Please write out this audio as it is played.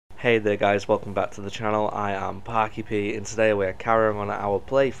Hey there guys, welcome back to the channel. I am Parky P and today we are carrying on our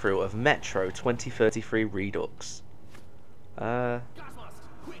playthrough of Metro 2033 Redux. Gas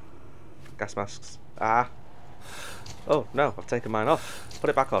masks. Oh no, I've taken mine off. Put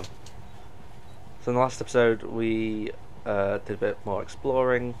it back on. So in the last episode we did a bit more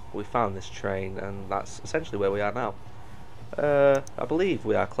exploring, we found this train and that's essentially where we are now. I believe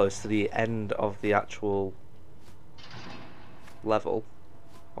we are close to the end of the actual level.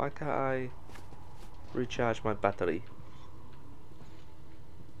 Why can't I recharge my battery?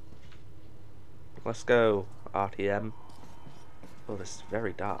 Let's go, RTM. Oh, this is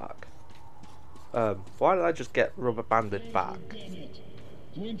very dark. Why did I just get rubber banded back?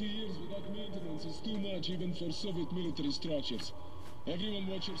 20 years without maintenance is too much even for Soviet military structures. Everyone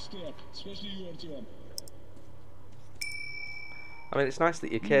watch your step, especially you, Artyom. I mean, it's nice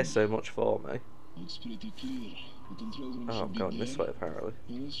that you care so much for me. Looks pretty clear. The control room Oh, should I'm be going there. this way apparently.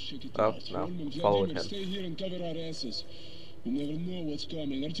 Well, let's check it Oh, out. no, Roman, following Vladimir, him. stay here and cover our asses. You never know what's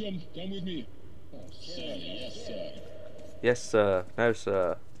coming. Artyom, come with me. Sir, yes, sir. Yes, sir. No,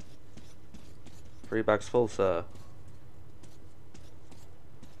 sir. 3 bags full, sir.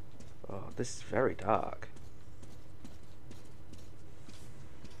 Oh, this is very dark.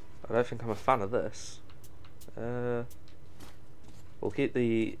 I don't think I'm a fan of this. We'll keep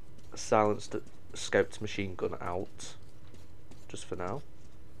the silenced scoped machine gun out, just for now.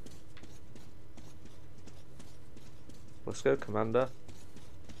 Let's go, Commander.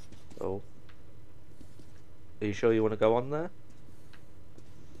 Oh. Are you sure you want to go on there?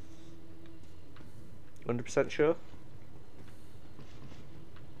 100% sure?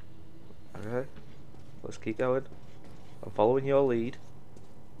 Okay. Let's keep going. I'm following your lead.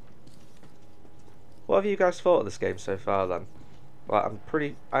 What have you guys thought of this game so far then? Well, I'm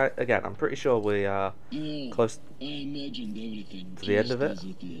pretty sure we are close I imagined everything to the end of it. as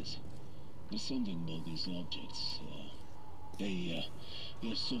it is. There's something about these objects.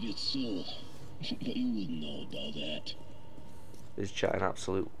 They're Soviet soul. But you wouldn't know about that. He's chatting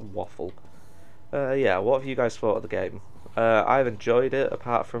absolute waffle. Yeah, what have you guys thought of the game? I've enjoyed it,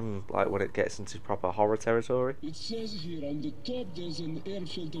 apart from like when it gets into proper horror territory. It says here on the top there's an air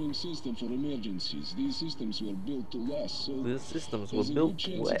filtering system for emergencies. These systems were built to last, so These systems were there's a built good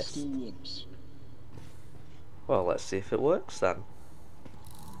to chance it last. still works. Well, let's see if it works then.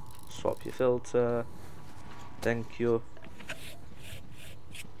 Swap your filter. Thank you.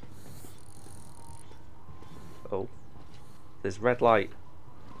 Oh, there's red light.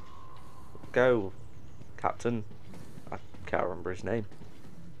 Go, Captain. I can't remember his name.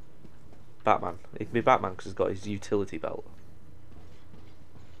 Batman. He can be Batman because he's got his utility belt.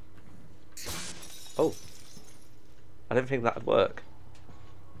 Oh, I didn't think that'd work.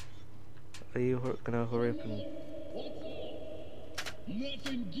 Are you gonna hurry up and...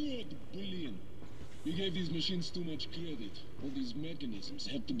 Nothing good, Billion. You gave these machines too much credit. All these mechanisms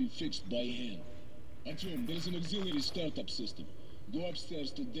have to be fixed by hand. Artyom, there's an auxiliary startup system. Go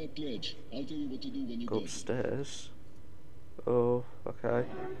upstairs to that ledge. I'll tell you what to do when you Go get upstairs? Oh, okay.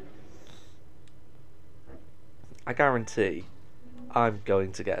 I guarantee I'm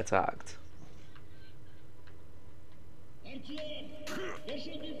going to get attacked. Artyom, there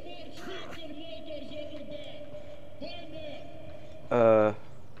should be 4 speaker motors over there. Find them.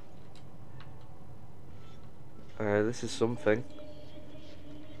 Okay, this is something.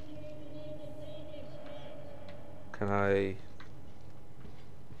 Can I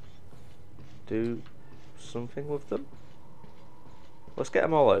do something with them? Let's get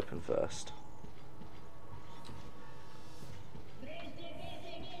them all open first.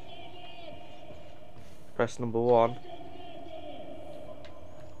 Press number 1.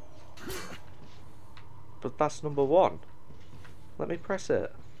 But that's number 1. Let me press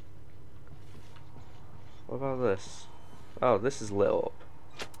it. What about this? Oh, this is lit up.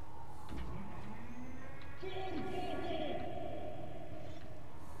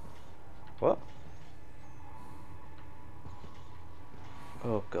 What?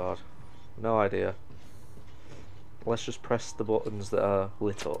 Oh god. No idea. Let's just press the buttons that are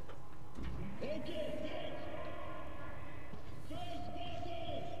lit up.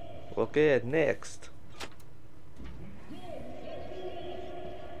 Okay, next.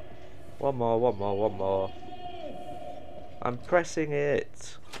 One more. I'm pressing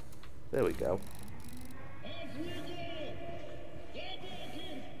it. There we go.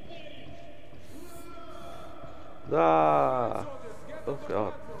 Ah! Oh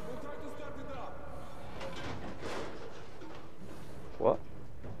god. What?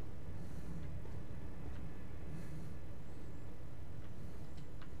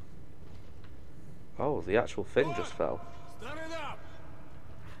 Oh, the actual thing just fell. Start it up.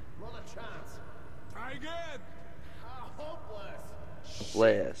 My God! How hopeless!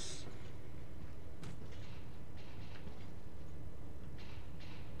 Bliss.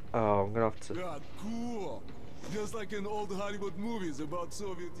 Oh, I'm gonna have to. God, cool. Just like in old Hollywood movies about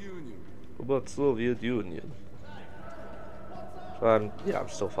Soviet Union. About Soviet Union. Yeah, I'm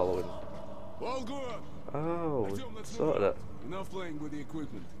still following. All good. Oh, Artyom, let's move sorted on. it. Enough playing with the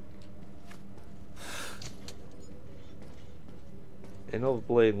equipment. Enough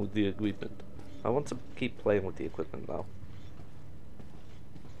playing with the equipment. I want to keep playing with the equipment now.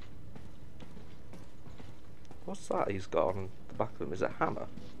 What's that he's got on the back of him? Is it a hammer?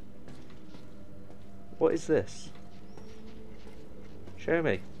 What is this? Show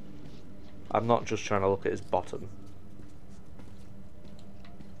me. I'm not just trying to look at his bottom.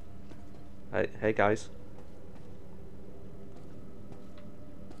 Hey guys.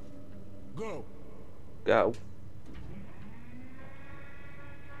 Go. Go.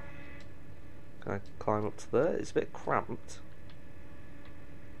 Can I climb up to there? It's a bit cramped.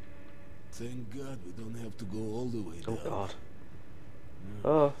 Thank God we don't have to go all the way Oh down. god. No,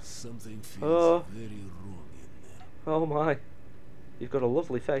 Oh. something feels Oh. very wrong in there. Oh my. You've got a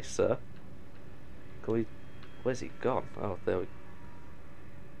lovely face, sir. Can we... Where's he gone? Oh, there we...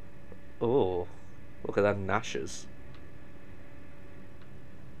 Oh. Look at that gnashes.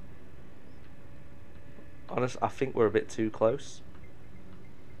 Honest, I think we're a bit too close.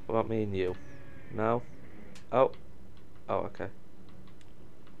 What about me and you? No? Oh. Oh, okay.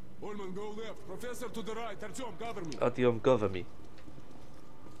 Ullman, go left. Professor to the right. Artyom, cover me. Artyom, cover me.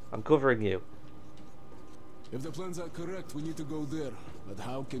 I'm covering you. If the plans are correct, we need to go there. But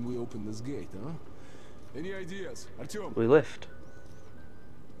how can we open this gate, huh? Any ideas? Artyom? We lift.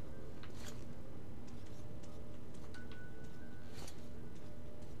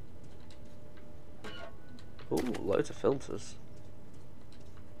 Ooh, loads of filters.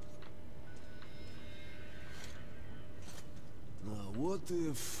 Now, what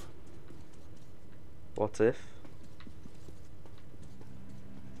if... What if?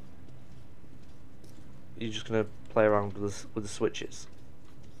 You're just gonna play around with the switches?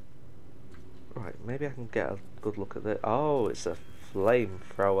 Right, maybe I can get a good look at it. Oh, it's a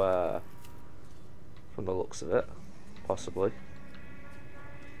flamethrower. From the looks of it, possibly.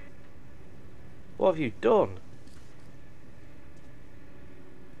 What have you done?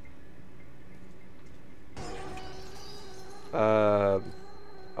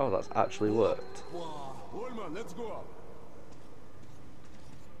 Oh, that's actually worked. Ullman, let's go.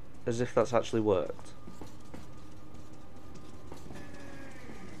 As if that's actually worked.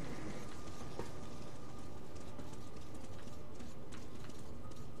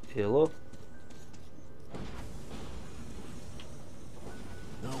 Hello?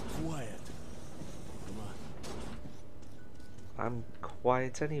 Now quiet. Come on. I'm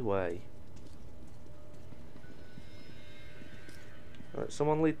quiet anyway. Right,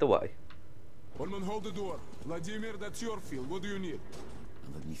 someone lead the way. Ullman, hold the door. Vladimir, that's your field. What do you need?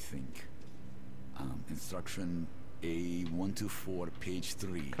 Let me think. Instruction A124, page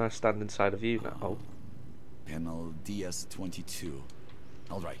 3. Can I stand inside of you now? Oh, Panel DS22.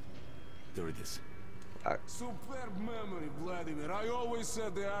 All right, there it is. Superb memory, Vladimir. I always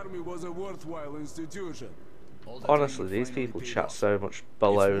said the army was a worthwhile institution. All that honestly, training these finally people paid chat off. so much It's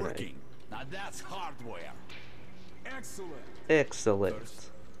baloney. working. Now that's hardware. Excellent. Excellent. First,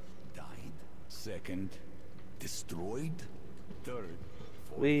 died. Second, destroyed. Third,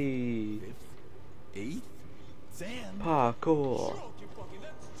 fourth, We fifth, eighth. Then parkour. Joking, fucking,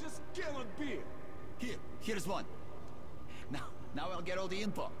 that just cannot be. here's one. Now I'll get all the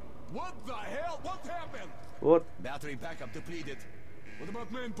info. What the hell? What happened? What? Battery backup depleted. What about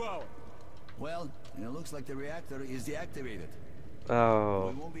main power? Well, it looks like the reactor is deactivated. Oh,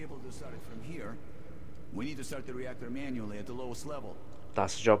 We won't be able to start it from here. We need to start the reactor manually at the lowest level.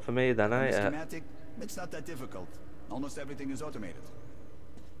 that's a job for me then, And the eh? schematic, it's not that difficult. Almost everything is automated.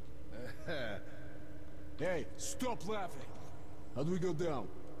 Hey, stop laughing. How do we go down?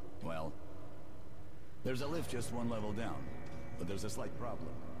 Well, there's a lift just one level down. But there's a slight problem.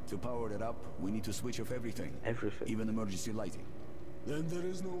 To power it up, we need to switch off everything. Everything. Even emergency lighting. Then there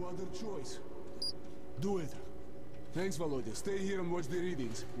is no other choice. Do it. Thanks, Volodya. Stay here and watch the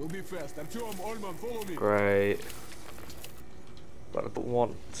readings. We'll be fast. Artyom, Ullman, follow me. Great. But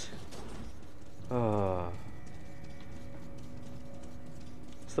want. Ah.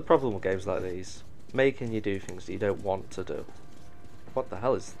 It's the problem with games like these. Making you do things that you don't want to do. What the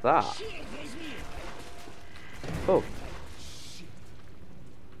hell is that? Oh,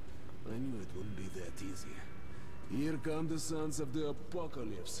 I knew it wouldn't be that easy. Here come the sons of the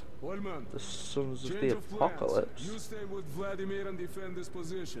apocalypse. Olman, The Sons of change the of plans. Apocalypse. You stay with Vladimir and defend this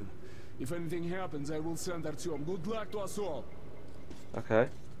position. If anything happens, I will send Artyom. Good luck to us all. Okay.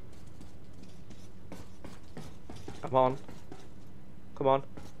 I'm on. Come on.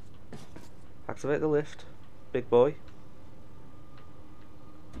 Activate the lift, big boy.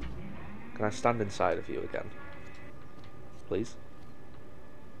 Can I stand inside of you again? Please.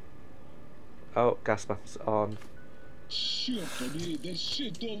 Oh, gas mask's on. Черт побери, there's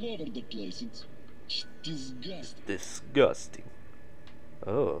shit all over the place. It's disgusting. Disgusting.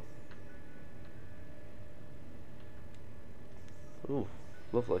 Oh. Ooh,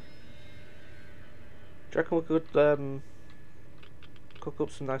 lovely. Do you reckon we could cook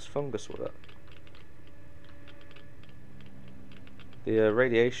up some nice fungus with it? The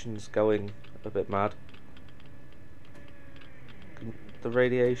radiation's going a bit mad. The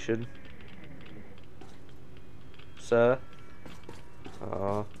radiation, sir.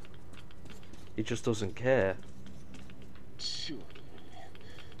 Ah, he just doesn't care. Sure.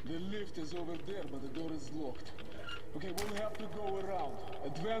 The lift is over there, but the door is locked. Okay, we'll have to go around.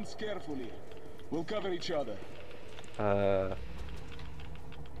 Advance carefully. We'll cover each other.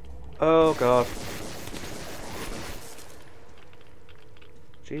 Oh God.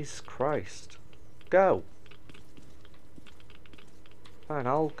 Jesus Christ. Go. Fine,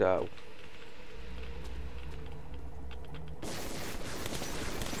 I'll go.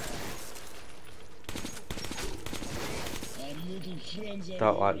 Our little friends are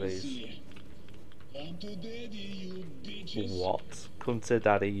Don't like over these. here. Come to daddy, you bitches. What? Come to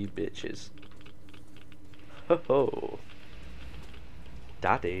daddy, you bitches. Ho ho.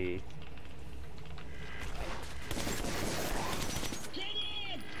 Daddy.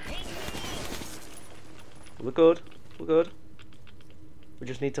 We're good. We're good. We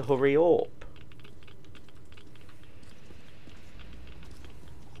just need to hurry up.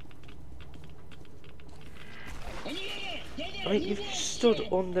 I mean, you've stood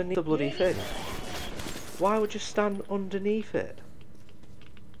underneath the bloody thing. Why would you stand underneath it?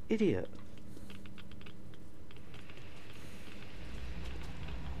 Idiot.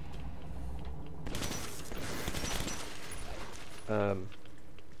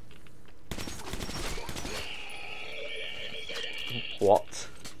 What?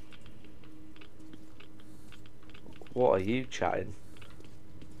 What are you chatting?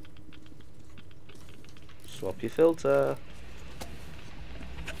 Swap your filter.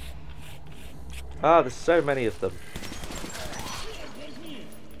 Ah, there's so many of them.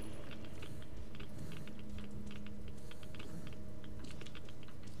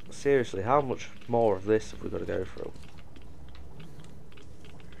 Seriously, how much more of this have we got to go through?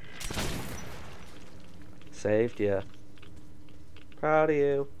 Saved, yeah. Proud of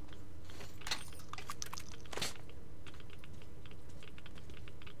you.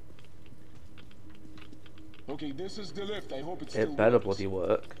 Okay, this is the lift. I hope it's still It better works. bloody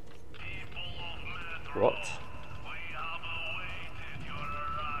work. What?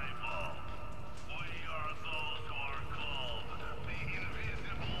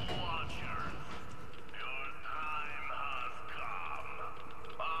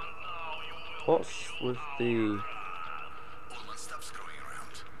 What's with the Orlan, stop screwing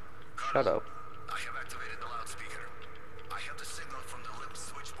around. shadow? I have activated the loudspeaker. I have the signal from the lift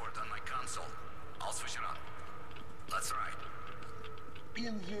switchboard on my console. I'll switch it on. That's right.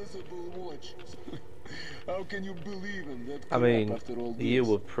 Invisible watch. How can you believe in that I crap mean, after all you this?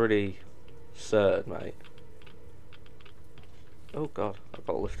 were pretty certain, mate. Oh God, I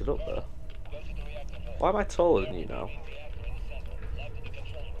got lifted up there. Why am I taller than you now?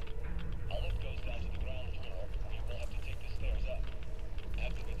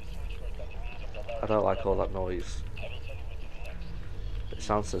 I don't like all that noise. It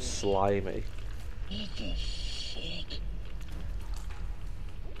sounds so slimy. What the fuck?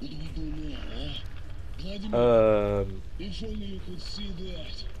 What do we do now, huh? Vladimir, if only you could see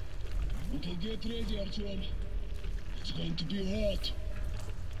that. Okay, get ready, Artyom. It's going to be hot.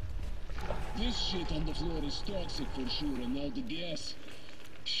 This shit on the floor is toxic for sure, and now the gas.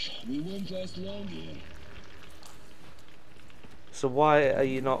 We won't last long here. So why are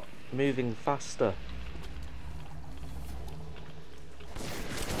you not moving faster?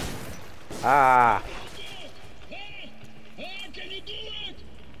 Ah! Can you do it?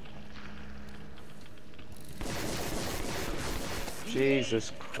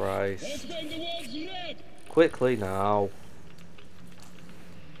 Jesus Let's Christ. make the walls red. Quickly now.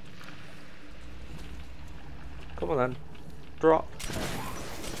 Come on then. Drop. I've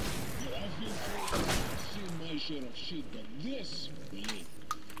seen my share of shit, but this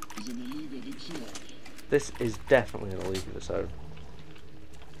is in a league of its own. This is definitely in a league of its own.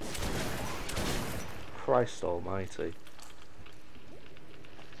 Christ almighty.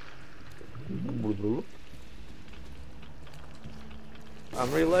 I'm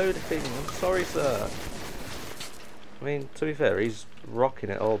reloading. I'm sorry, sir. I mean, to be fair, he's rocking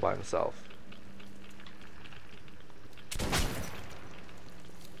it all by himself.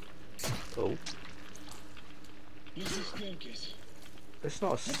 Oh. Here's the staircase. It's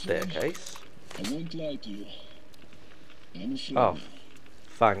not a staircase. I won't lie to you. I'm afraid Oh, now.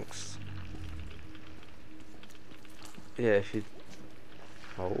 thanks. Yeah, if you...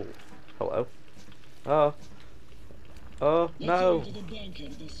 Oh, hello. Oh. Oh, Let's no. go to the bunker.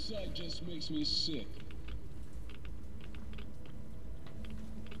 This site just makes me sick.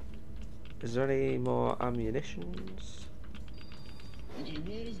 Is there any more ammunitions? Okay,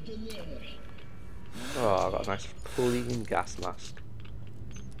 where is the lever? Oh, I got a nice clean gas mask.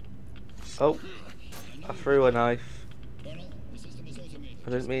 Oh, I threw a knife. I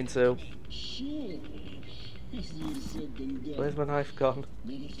didn't mean to. Sure. Easier said than done. Where's my knife gone?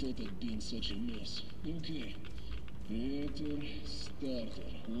 Never thought I'd be in such a mess. Okay. Creator, starter.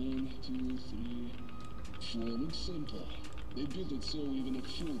 1, 2, 3, 4. Looks simple. They built it so even a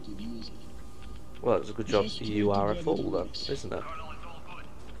fool could use it. Well, it's a good job you are a fool, then, isn't it?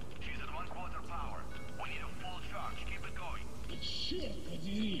 Sure,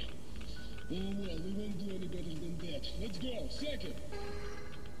 Padiri. Oh well, we won't do any better than that. Let's go. Second.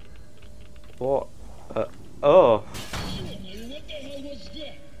 What? Oh. Sure, now what the hell was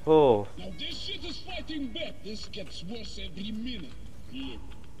that? Oh. Now this shit is fighting back. This gets worse every minute. Yeah.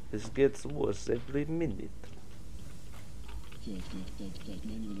 This gets worse every minute.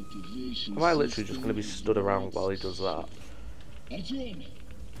 Manual activation. Am I literally just going to be stood around while he does that? Artyom,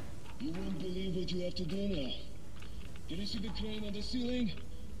 you won't believe what you have to do now. Can you see the crane on the ceiling?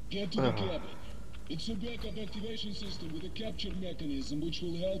 Get to the cabin. It's a backup activation system with a capture mechanism which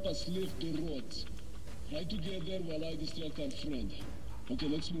will help us lift the rods. Try to get there while I distract our friend. Okay,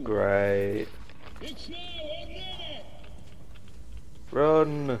 let's move. Great. It's now or never!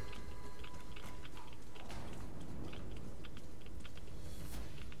 Run.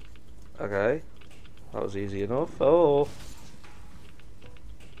 Okay. That was easy enough. Oh.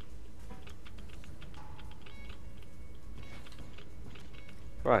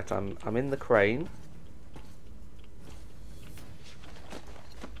 Right, I'm in the crane.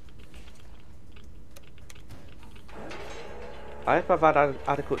 I hope I've had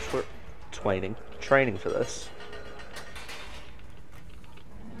adequate training for this.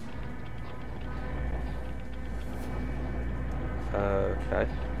 Okay.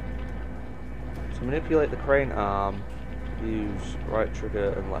 To manipulate the crane arm, use right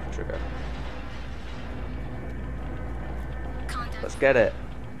trigger and left trigger. Let's get it.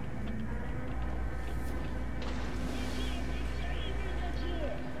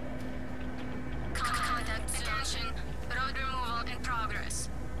 Contact attention. Road removal in progress.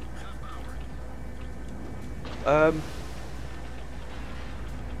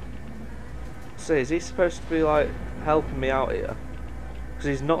 So is he supposed to be like helping me out here? Because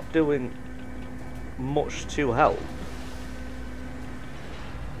he's not doing much to help.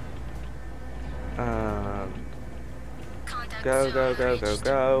 And go, go, go, go,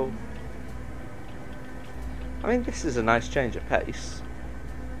 go. I mean, this is a nice change of pace.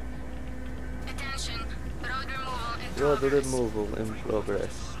 Attention. Road removal in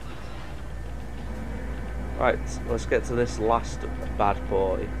progress. Right, let's get to this last bad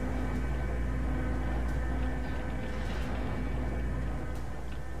boy.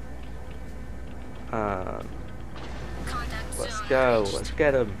 And let's go, let's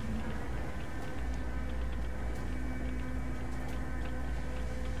get him.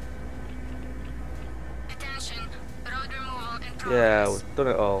 Attention. Road removal in progress. Yeah, we've done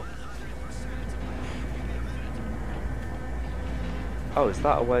it all. Oh, is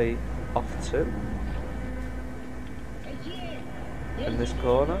that a way off too? In this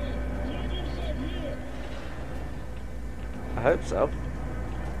corner? I hope so.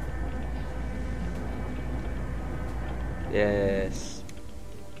 Yes.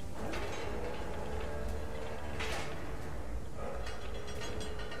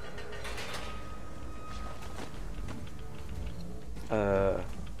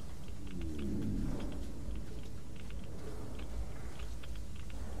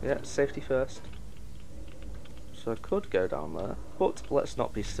 Yeah, safety first. So I could go down there, but let's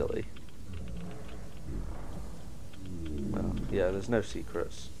not be silly. Well, yeah, there's no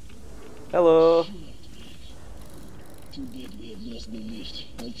secrets. Hello! Too bad we have lost the lift.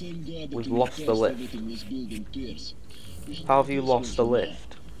 Well, thank God that We've in lost the past lift. everything was built in pairs. We should How have have you this lost the one for now.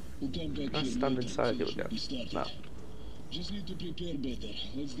 lift? We'll come back Can I here stand later inside and you finish what again? we started. No. Just need to prepare better.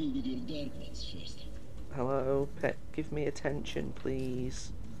 Let's deal with your dark ones first. Hello, pet. Give me attention,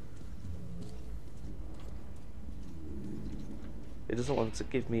 please. He doesn't want to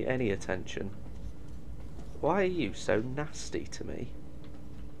give me any attention. Why are you so nasty to me?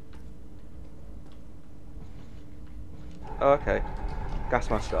 Oh, okay. Gas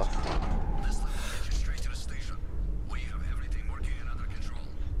mask off. This lift will get you straight to the station. We have everything working and under control.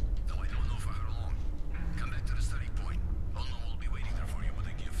 Though I don't know for how long. Come back to the study point. Ono will be waiting there for you with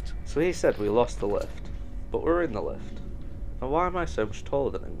a gift. So he said we lost the lift, but we're in the lift. And why am I so much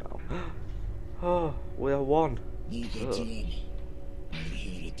taller than him now? Oh, we are one. Look at Ugh. them. Our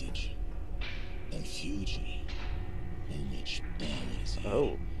heritage. Our future. How much power is here.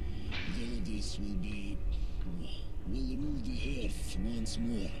 Oh, This will be... We'll rule the earth once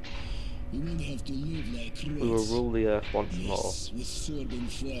more. We won't have to live like rats. we will rule the earth once more. Yes, with sword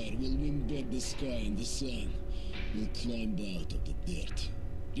and fire, we'll win back the sky and the sun. We'll climb out of the dirt.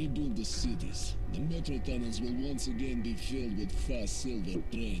 Rebuild the cities. The metro tunnels will once again be filled with fast silver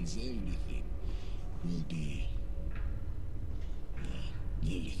trains. Everything will be...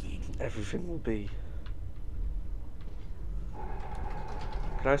 everything. Everything will be.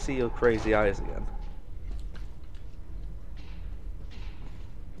 Can I see your crazy eyes again?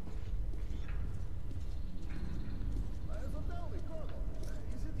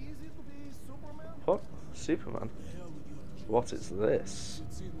 What? Superman? What is this?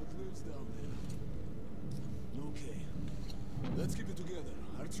 Okay. Let's keep it together.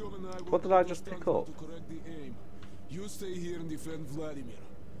 Artyom and I will What did I just pick struggle up? to correct the aim. You stay here and defend Vladimir.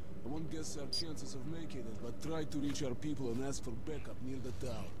 I won't guess our chances of making it, but try to reach our people and ask for backup near the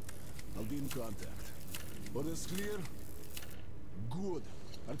tower. I'll be in contact. Orders clear? Good.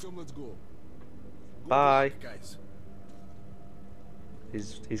 Artyom, let's go. Good Bye. luck, guys.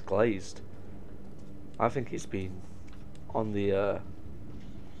 He's glazed. I think he's been on the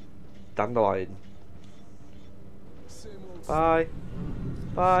dandelion. Same old Bye.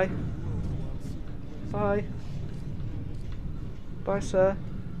 Bye. Bye. Bye, sir.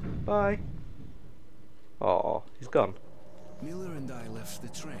 Bye. Oh, he's gone. Miller and I left the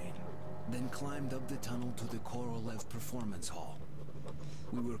train, then climbed up the tunnel to the Korolev Performance Hall.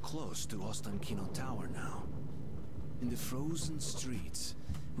 We were close to Ostankino Tower now. In the frozen streets,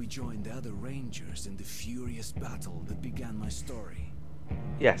 we joined the other rangers in the furious battle that began my story.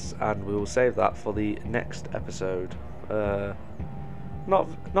 Yes, and we will save that for the next episode. Not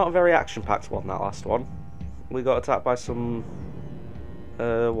a very action-packed one, that last one. We got attacked by some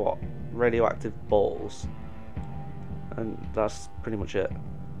radioactive balls, and that's pretty much it.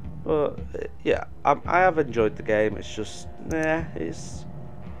 But yeah, I have enjoyed the game. It's just it's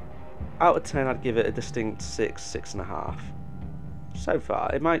out of 10. I'd give it a distinct 6.5. So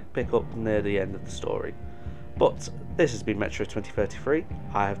far, it might pick up near the end of the story. But this has been Metro 2033.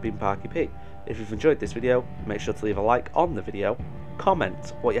 I have been Parky P. If you've enjoyed this video, make sure to leave a like on the video,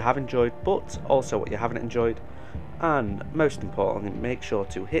 comment what you have enjoyed, but also what you haven't enjoyed, and most importantly, make sure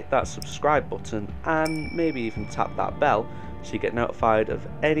to hit that subscribe button and maybe even tap that bell so you get notified of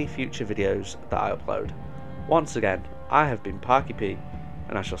any future videos that I upload. Once again, I have been Parky P,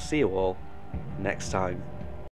 and I shall see you all next time.